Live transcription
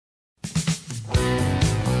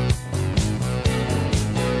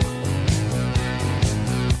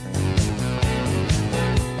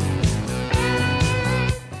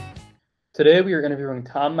Today we are interviewing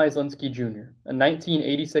Tom Myslinski Jr., a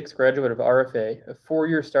 1986 graduate of RFA, a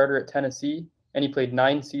four-year starter at Tennessee, and he played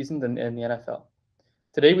 9 seasons in the NFL.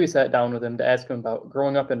 Today we sat down with him to ask him about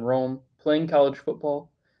growing up in Rome, playing college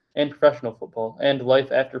football and professional football, and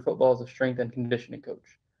life after football as a strength and conditioning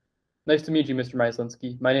coach. Nice to meet you, Mr.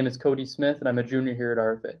 Myslinski. My name is Cody Smith, and I'm a junior here at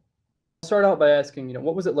RFA. I'll start out by asking,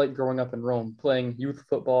 what was it like growing up in Rome, playing youth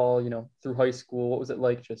football, through high school? What was it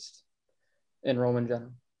like just in Rome in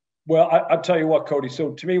general? Well, I'll tell you what, Cody.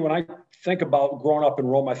 So to me, when I think about growing up in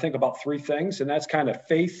Rome, I think about three things, and that's kind of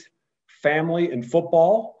faith, family, and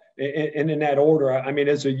football. And in that order, I mean,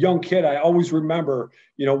 as a young kid, I always remember,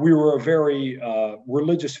 we were a very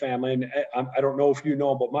religious family. And I don't know if you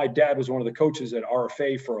know, but my dad was one of the coaches at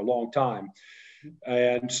RFA for a long time.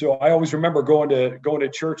 And so I always remember going to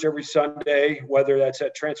church every Sunday, whether that's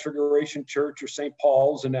at Transfiguration Church or St.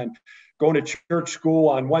 Paul's, and then going to church school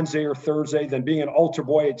on Wednesday or Thursday, then being an altar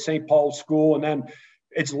boy at St. Paul's school. And then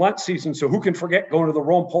it's Lent season. So who can forget going to the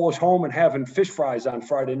Rome Polish home and having fish fries on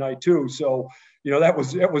Friday night too. So, that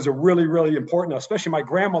was a really, really important, especially my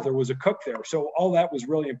grandmother was a cook there. So all that was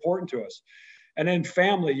really important to us. And then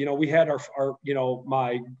family, we had our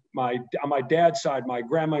my on my dad's side, my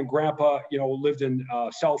grandma and grandpa, lived in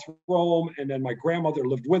South Rome. And then my grandmother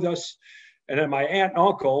lived with us. And then my aunt and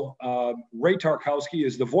uncle, Ray Tarkowski,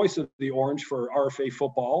 is the voice of the Orange for RFA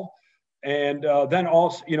football. And then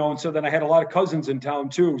also, and so then I had a lot of cousins in town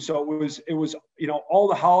too. So it was, all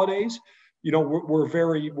the holidays, we're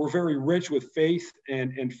very rich with faith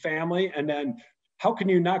and family. And then how can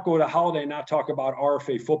you not go to holiday and not talk about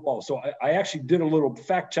RFA football? So I actually did a little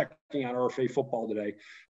fact checking on RFA football today.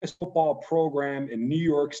 This football program in New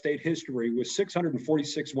York State history was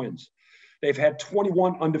 646 wins. They've had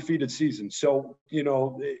 21 undefeated seasons. So,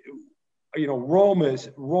 Rome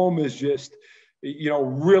is just,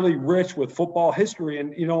 really rich with football history.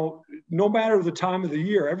 And, no matter the time of the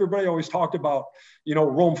year, everybody always talked about,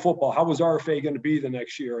 Rome football. How was RFA going to be the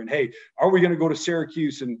next year? And hey, are we going to go to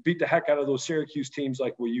Syracuse and beat the heck out of those Syracuse teams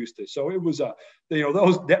like we used to? So it was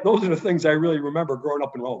those are the things I really remember growing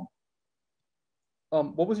up in Rome.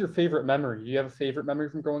 What was your favorite memory? Do you have a favorite memory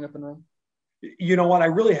from growing up in Rome? You know what? I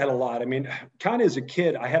really had a lot. I mean, kind of as a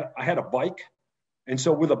kid, I had a bike. And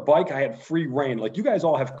so with a bike, I had free reign. Like you guys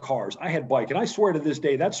all have cars. I had bike. And I swear to this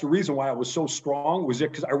day, that's the reason why I was so strong was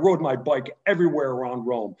it because I rode my bike everywhere around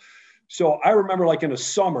Rome. So I remember like in the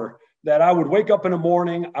summer that I would wake up in the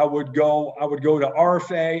morning, I would go to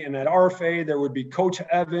RFA, and at RFA, there would be Coach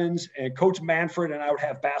Evans and Coach Manfred, and I would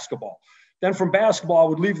have basketball. Then from basketball, I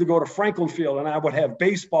would leave to go to Franklin Field, and I would have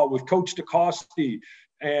baseball with Coach DeCosti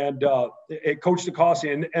and Coach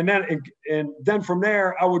DeCosti. And then from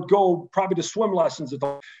there, I would go probably to swim lessons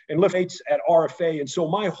and lift weights at RFA. And so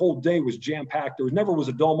my whole day was jam-packed. There never was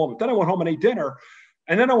a dull moment. Then I went home and ate dinner.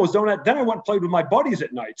 And then I was done that. Then I went and played with my buddies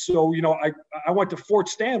at night. So, I went to Fort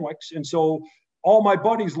Stanwix. And so all my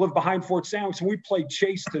buddies lived behind Fort Stanwix, and we played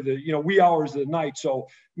chase to the, wee hours of the night. So,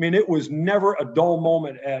 I mean, it was never a dull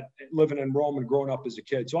moment at living in Rome and growing up as a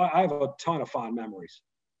kid. So I have a ton of fond memories.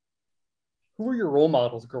 Who were your role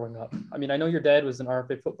models growing up? I mean, I know your dad was an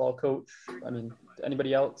RFA football coach. I mean,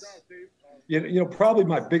 anybody else? Probably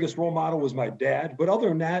my biggest role model was my dad. But other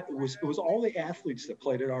than that, it was all the athletes that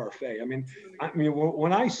played at RFA. I mean,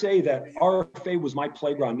 when I say that RFA was my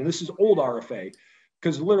playground, and this is old RFA,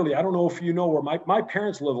 because literally, I don't know if you know where my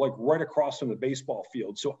parents live, like right across from the baseball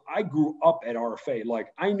field. So I grew up at RFA. Like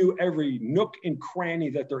I knew every nook and cranny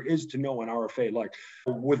that there is to know in RFA. Like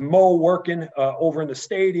with Mo working over in the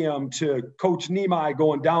stadium, to Coach Nemai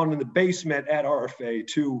going down in the basement at RFA,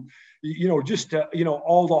 to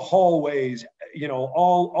all the hallways,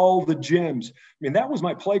 all the gyms. I mean, that was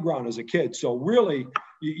my playground as a kid. So really,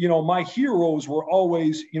 my heroes were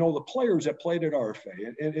always, the players that played at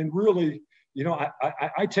RFA, and really.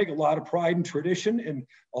 I take a lot of pride in tradition, and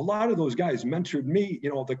a lot of those guys mentored me,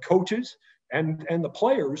 the coaches and the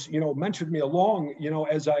players, mentored me along,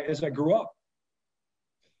 as I grew up.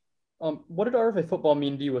 What did RFA football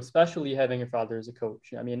mean to you, especially having your father as a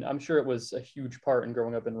coach? I mean, I'm sure it was a huge part in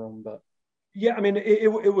growing up in Rome, but. Yeah, I mean,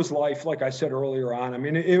 it was life, like I said earlier on. I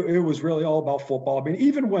mean, it was really all about football. I mean,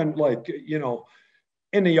 even when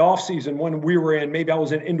in the off season, when we were maybe I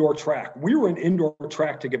was in indoor track. We were in indoor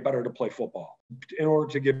track to get better to play football. In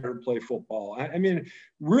order to get better to play football, I mean,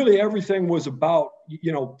 really everything was about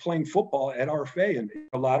playing football at RFA, and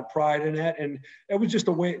a lot of pride in that. And it was just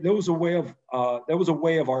a way. That was a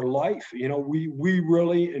way of our life. We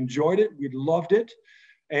really enjoyed it. We loved it,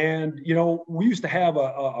 and we used to have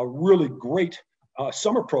a really great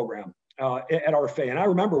summer program at RFA. And I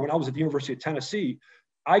remember when I was at the University of Tennessee.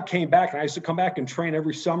 I came back, and I used to come back and train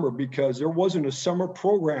every summer because there wasn't a summer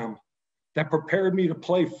program that prepared me to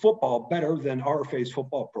play football better than RFA's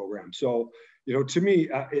football program. So, to me,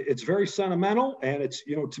 it's very sentimental, and it's,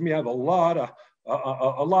 to me, I have a lot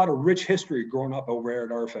of rich history growing up over there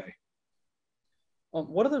at RFA.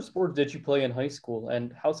 What other sports did you play in high school,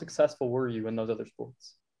 and how successful were you in those other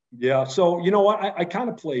sports? Yeah, so you know what, I kind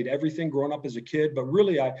of played everything growing up as a kid, but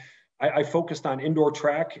really I focused on indoor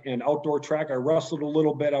track and outdoor track. I wrestled a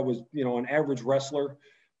little bit. I was, an average wrestler.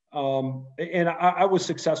 And I was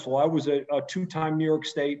successful. I was a two-time New York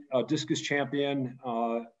State discus champion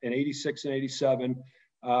in '86 and '87.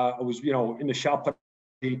 I was, in the shot put.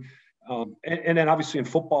 And then obviously in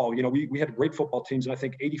football, we had great football teams. And I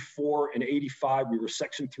think '84 and '85, we were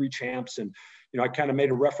Section 3 champs. And, I kind of made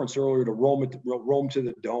a reference earlier to Rome to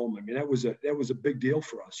the Dome. I mean, that was a big deal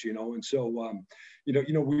for us, And so,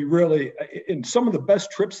 we really, in some of the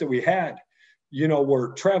best trips that we had,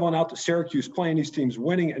 we're traveling out to Syracuse, playing these teams,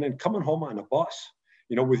 winning, and then coming home on a bus,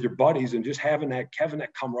 with your buddies, and just having that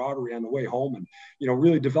camaraderie on the way home, and,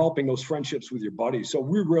 really developing those friendships with your buddies. So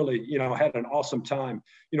we really, had an awesome time.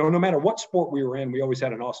 No matter what sport we were in, we always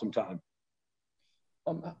had an awesome time.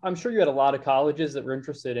 I'm sure you had a lot of colleges that were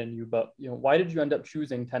interested in you, but, why did you end up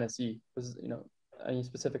choosing Tennessee? Was, any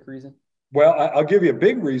specific reason? Well, I'll give you a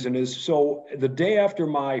big reason is, so the day after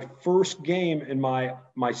my first game in my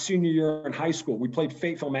senior year in high school, we played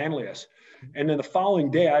Fayetteville Manlius. And then the following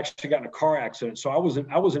day, I actually got in a car accident. So I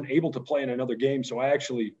wasn't able to play in another game. So I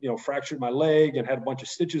actually, fractured my leg and had a bunch of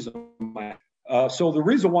stitches on my. So the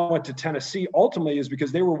reason why I went to Tennessee ultimately is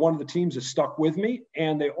because they were one of the teams that stuck with me.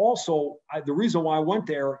 And they also, the reason why I went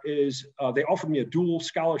there is they offered me a dual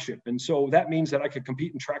scholarship. And so that means that I could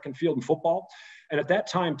compete in track and field and football. And at that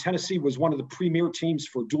time, Tennessee was one of the premier teams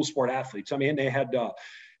for dual sport athletes. I mean, they had,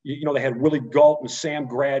 they had Willie Galt and Sam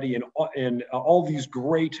Grady and all these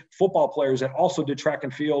great football players that also did track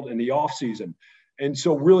and field in the off season. And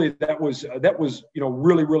so really that was,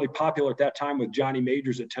 really, really popular at that time with Johnny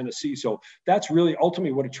Majors at Tennessee. So that's really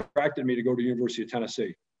ultimately what attracted me to go to the University of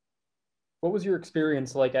Tennessee. What was your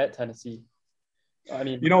experience like at Tennessee? I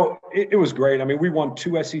mean, it was great. I mean, we won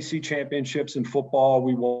 2 SEC championships in football.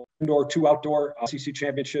 We won 2 outdoor SEC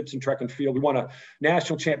championships in track and field. We won a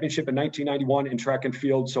national championship in 1991 in track and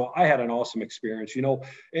field. So I had an awesome experience, and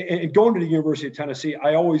going to the University of Tennessee,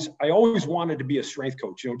 I always wanted to be a strength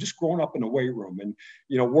coach, just growing up in the weight room and,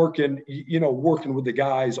 working with the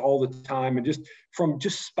guys all the time, and just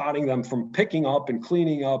spotting them, from picking up and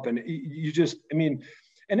cleaning up. And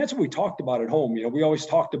and that's what we talked about at home. We always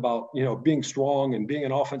talked about, being strong and being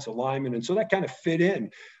an offensive lineman. And so that kind of fit in.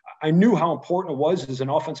 I knew how important it was as an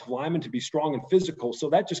offensive lineman to be strong and physical. So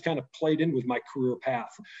that just kind of played in with my career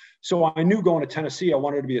path. So I knew going to Tennessee, I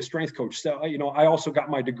wanted to be a strength coach. So, I also got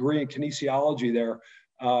my degree in kinesiology there.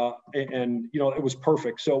 And it was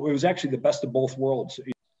perfect. So it was actually the best of both worlds.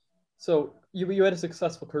 So you had a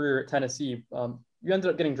successful career at Tennessee. You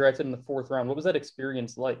ended up getting drafted in the 4th round. What was that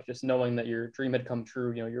experience like, just knowing that your dream had come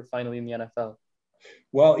true? You're finally in the NFL.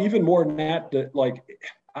 Well, even more than that,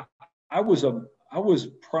 I was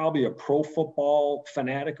probably a pro football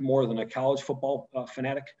fanatic more than a college football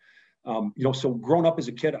fanatic. So growing up as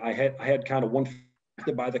a kid, I had kind of one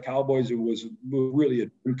by the Cowboys. It was really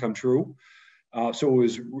a dream come true. So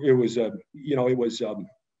it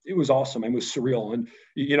was awesome. It was surreal, and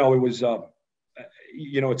it was.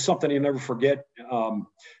 It's something you never forget. And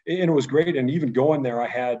it was great. And even going there, I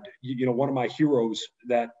had, one of my heroes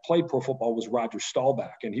that played pro football was Roger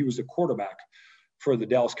Staubach, and he was the quarterback for the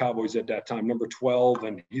Dallas Cowboys at that time, number 12,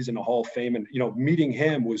 and he's in the Hall of Fame. And, meeting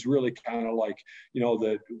him was really kind of like,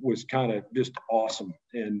 that was kind of just awesome.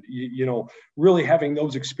 And, really having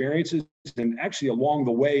those experiences, and actually along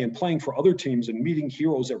the way, and playing for other teams and meeting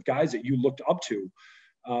heroes or guys that you looked up to,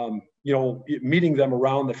 meeting them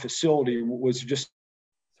around the facility was just.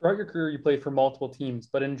 Throughout your career, you played for multiple teams,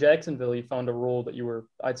 but in Jacksonville, you found a role that you were,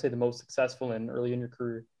 I'd say, the most successful in early in your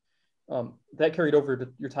career. That carried over to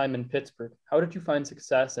your time in Pittsburgh. How did you find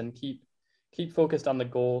success and keep focused on the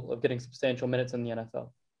goal of getting substantial minutes in the NFL?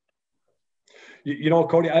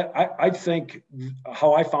 Cody, I think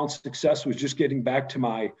how I found success was just getting back to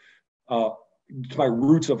my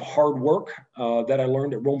roots of hard work that I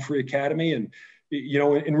learned at Rome Free Academy, and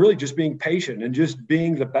and really just being patient and just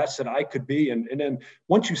being the best that I could be. And then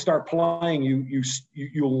once you start playing,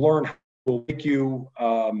 you'll learn how to make you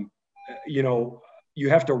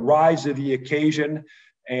have to rise to the occasion.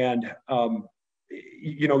 And,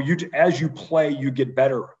 as you play, you get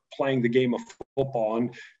better playing the game of football.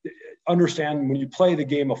 And understand, when you play the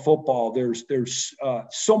game of football, there's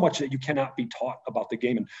so much that you cannot be taught about the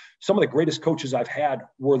game. And some of the greatest coaches I've had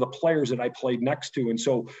were the players that I played next to. And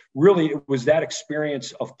so really it was that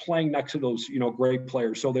experience of playing next to those, great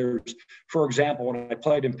players. So there's, for example, when I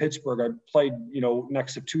played in Pittsburgh, I played,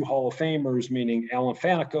 next to two Hall of Famers, meaning Alan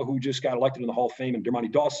Faneca, who just got elected in the Hall of Fame, and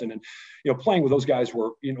Dermontti Dawson. And, playing with those guys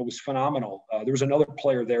was phenomenal. There was another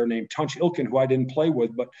player there named Tunch Ilkin, who I didn't play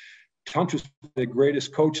with, but Tunch was the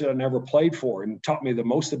greatest coach that I never played for and taught me the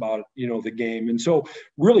most about, the game. And so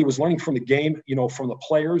really was learning from the game, from the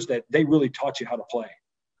players, that they really taught you how to play.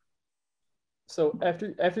 So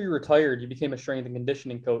after you retired, you became a strength and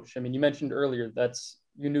conditioning coach. I mean, you mentioned earlier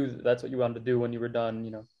you knew that's what you wanted to do when you were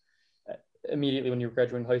done, immediately when you were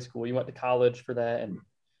graduating high school. You went to college for that. And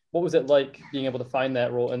what was it like being able to find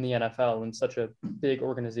that role in the NFL in such a big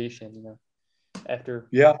organization, after?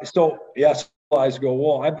 Yeah. So, yes. Guys go,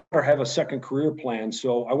 well, I better have a second career plan.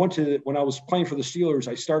 So I when I was playing for the Steelers,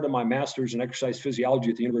 I started my master's in exercise physiology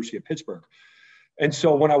at the University of Pittsburgh. And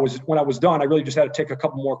so when I was done, I really just had to take a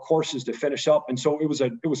couple more courses to finish up. And so it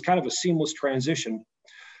was kind of a seamless transition.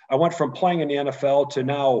 I went from playing in the NFL to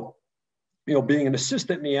now, being an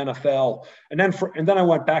assistant in the NFL. And then I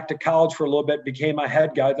went back to college for a little bit, became a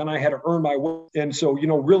head guy. Then I had to earn my way. And so,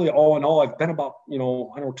 really all in all, I've been about,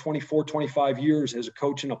 24, 25 years as a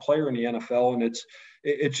coach and a player in the NFL. And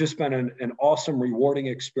it's just been an awesome, rewarding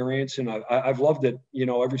experience. And I've loved it,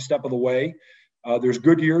 every step of the way. There's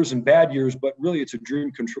good years and bad years, but really it's a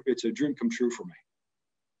dream come true for me.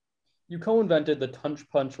 You co-invented the Tunch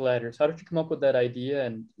Punch ladders. How did you come up with that idea?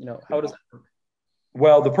 And, how does that work?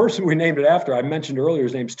 Well, the person we named it after, I mentioned earlier,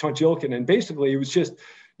 his name's Tunch Ilkin. And basically it was just,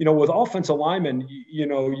 with offensive linemen,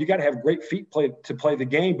 you got to have great feet to play the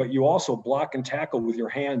game, but you also block and tackle with your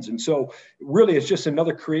hands. And so really it's just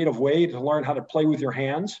another creative way to learn how to play with your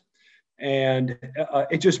hands. And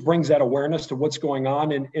it just brings that awareness to what's going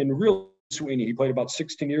on. And really, Sweeney, he played about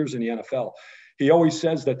 16 years in the NFL. He always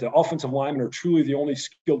says that the offensive linemen are truly the only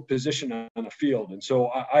skilled position on the field. And so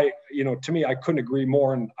to me, I couldn't agree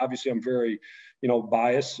more. And obviously I'm very,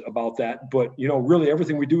 biased about that, but, really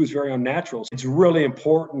everything we do is very unnatural. It's really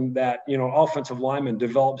important that, offensive lineman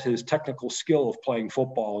develops his technical skill of playing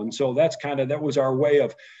football. And so that was our way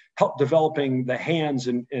of help developing the hands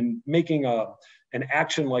and making an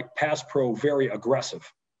action like pass pro very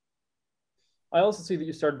aggressive. I also see that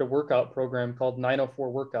you started a workout program called 904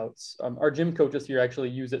 Workouts. Our gym coaches here actually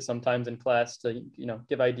use it sometimes in class to,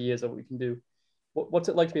 give ideas of what we can do. What's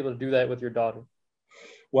it like to be able to do that with your daughter?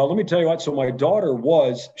 Well, let me tell you what. So my daughter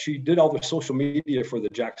she did all the social media for the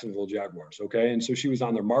Jacksonville Jaguars. Okay. And so she was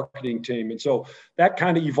on their marketing team. And so that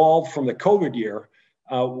kind of evolved from the COVID year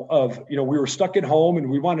we were stuck at home and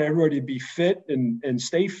we wanted everybody to be fit and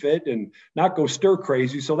stay fit and not go stir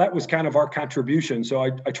crazy. So that was kind of our contribution. So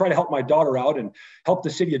I try to help my daughter out and help the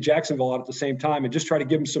city of Jacksonville out at the same time and just try to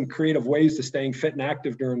give them some creative ways to staying fit and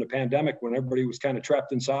active during the pandemic when everybody was kind of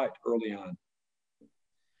trapped inside early on.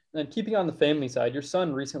 And keeping on the family side, your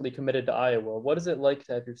son recently committed to Iowa. What is it like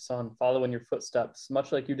to have your son follow in your footsteps,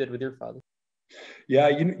 much like you did with your father? Yeah,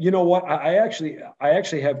 you know what? I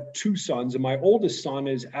actually have two sons, and my oldest son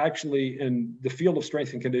is actually in the field of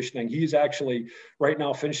strength and conditioning. He's actually right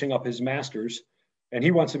now finishing up his master's, and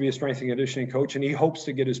he wants to be a strength and conditioning coach, and he hopes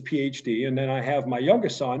to get his PhD. And then I have my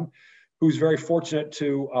youngest son, who's very fortunate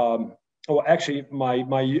to.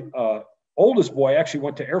 My oldest boy actually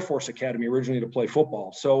went to Air Force Academy originally to play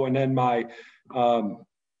football. So, and then my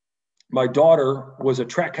daughter was a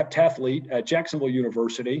track heptathlete at Jacksonville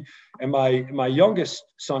University, and my youngest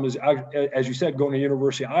son is, as you said, going to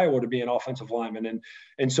University of Iowa to be an offensive lineman.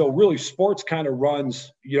 And so really sports kind of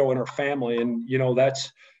runs, in our family. And,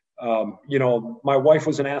 that's, my wife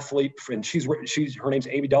was an athlete, and her name's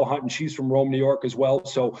Amy Delhunt, and she's from Rome, New York as well.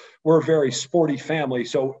 So we're a very sporty family.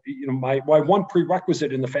 So, my one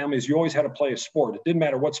prerequisite in the family is you always had to play a sport. It didn't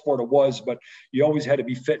matter what sport it was, but you always had to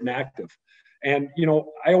be fit and active. And,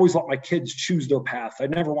 I always let my kids choose their path. I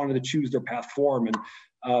never wanted to choose their path for them.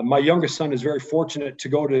 And my youngest son is very fortunate to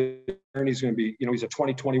go to, and he's going to be, he's a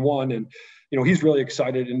 2021, and, he's really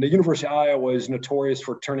excited. And the University of Iowa is notorious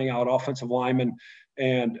for turning out offensive linemen.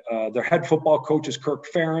 And their head football coach is Kirk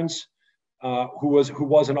Ferentz, who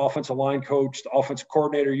was an offensive line coach. The offensive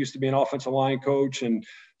coordinator used to be an offensive line coach. And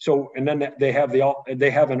then they have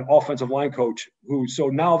an offensive line coach so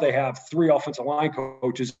now they have three offensive line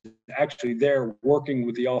coaches actually there working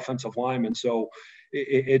with the offensive linemen. So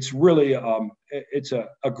it's really it's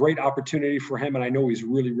a great opportunity for him, and I know he's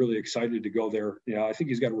really, really excited to go there. I think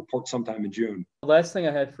he's got to report sometime in June. The last thing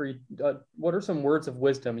I had for you, what are some words of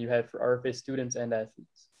wisdom you have for RFA students and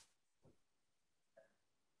athletes?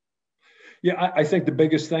 Yeah, I think the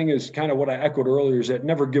biggest thing is kind of what I echoed earlier is that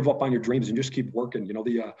never give up on your dreams and just keep working.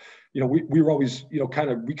 We were always, we kind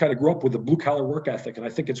of grew up with the blue collar work ethic, and I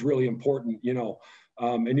think it's really important,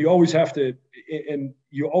 and you always have to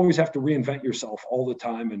reinvent yourself all the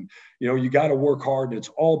time. And, you got to work hard. It's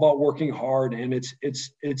all about working hard, and it's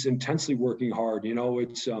intensely working hard.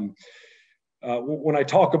 When I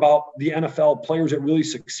talk about the NFL players that really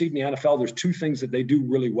succeed in the NFL, there's two things that they do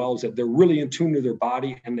really well: is that they're really in tune to their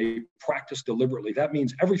body and they practice deliberately. That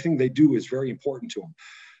means everything they do is very important to them.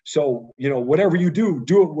 So, whatever you do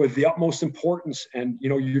it with the utmost importance, and,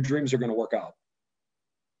 your dreams are going to work out.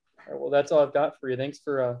 All right, well, that's all I've got for you. Thanks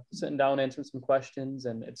for sitting down, answering some questions.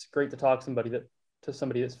 And it's great to talk to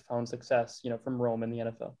somebody that's found success, from Rome in the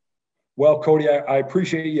NFL. Well, Cody, I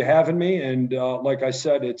appreciate you having me. And like I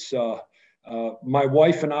said, it's my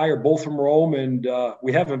wife and I are both from Rome, and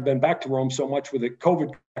we haven't been back to Rome so much with the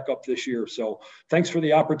COVID back up this year. So thanks for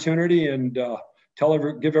the opportunity, and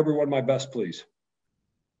give everyone my best, please.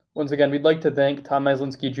 Once again, we'd like to thank Tom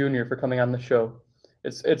Myslinski Jr. for coming on the show.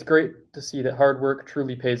 It's great to see that hard work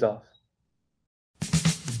truly pays off.